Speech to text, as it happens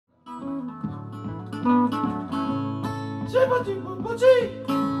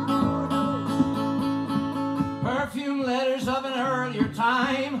Perfume letters of an earlier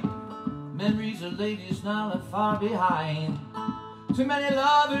time, memories of ladies now left far behind. Too many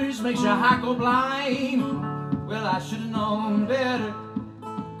lovers makes your heart go blind. Well, I should have known better.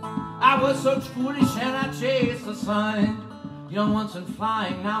 I was so foolish and I chased the sun. Young once and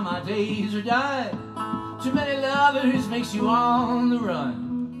flying, now my days are done. Too many lovers makes you on the run.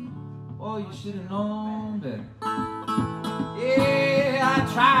 Oh, you should have known better. Yeah, I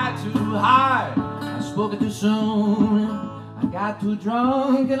tried too hard, I spoke it too soon. I got too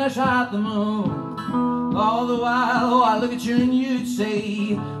drunk and I shot the moon. All the while, oh, I look at you and you'd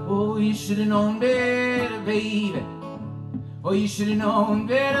say, oh, you should have known better, baby. Oh, you should have known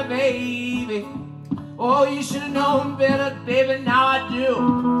better, baby. Oh, you should have known better, baby, now I do.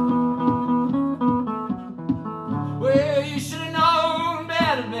 Well, you should have known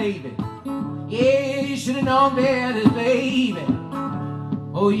better, baby. Yeah, you should have known better, baby.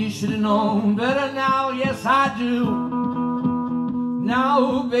 Oh, you should have known better now, yes I do.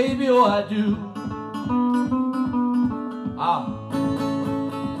 Now, baby, oh I do.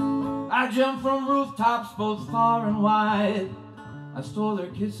 I jumped from rooftops both far and wide. I stole their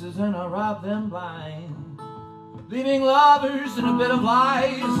kisses and I robbed them blind, leaving lovers in a bed of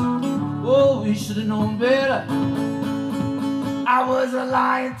lies. Oh, we should have known better. I was a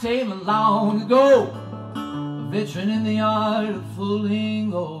lion tamer long ago, a veteran in the art of fooling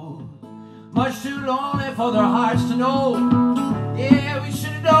gold. Much too lonely for their hearts to know. Yeah, we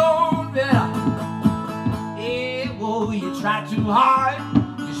should have known better. Yeah, whoa, you tried too hard,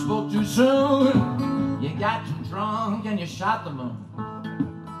 you spoke too soon. You got too drunk and you shot the moon.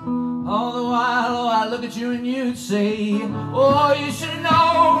 All the while, oh, I look at you and you'd say, oh, you should have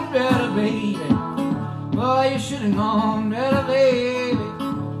known better, baby. Oh, you should have known better, baby.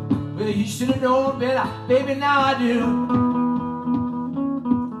 Well, you should have known better, baby, now I do.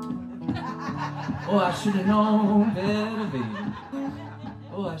 Oh, I should have known better, baby.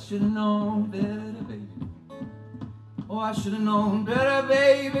 Oh, I should have known better, baby. Oh, I should have known better,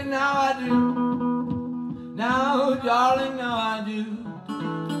 baby, now I do. Now, darling, now I do.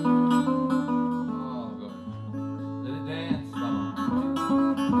 Oh, good. Let it dance, come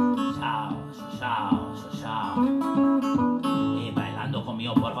on. Ciao, ciao, ciao. Y bailando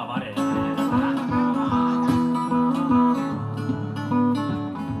conmigo, por favor.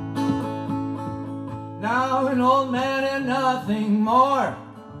 Now an old man and nothing more,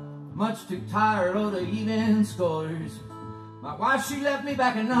 much too tired of the even scores. My wife, she left me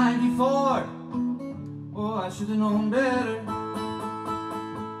back in '94. Oh, I should have known better.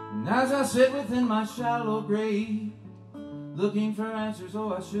 And as I sit within my shallow grave, looking for answers,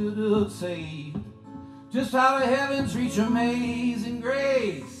 oh, I should have saved just how the heavens reach amazing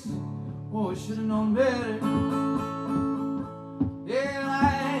grace. Oh, I should have known better. Yeah,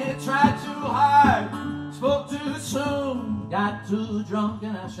 I tried too hard, spoke too soon, got too drunk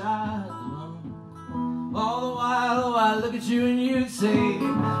and I shot the moon. All the while, oh, I look at you and you'd say,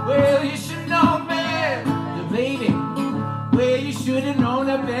 well, you should have known better, baby. Well, you should have known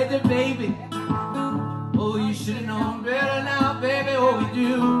better, baby. Oh, you should have known better now, baby, oh, we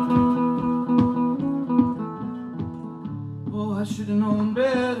do. Oh, I should have known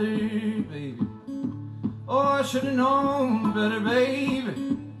better, baby. Oh, I should have known better,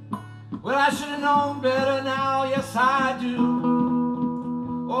 baby. Well, I should have known better now, yes I do.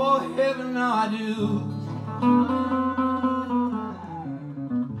 Oh, heaven, now I do.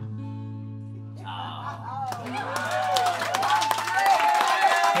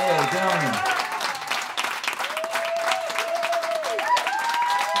 Hey, gentlemen.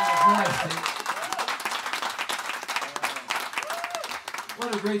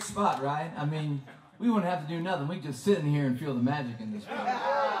 What a great spot, right? I mean, we wouldn't have to do nothing. We just sit in here and feel the magic in this place.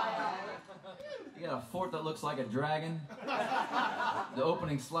 You got a fort that looks like a dragon. The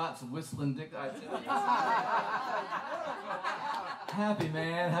opening slots of Whistling Dick. Happy,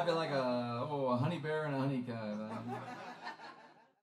 man. Happy like a honey bear and a honey hive.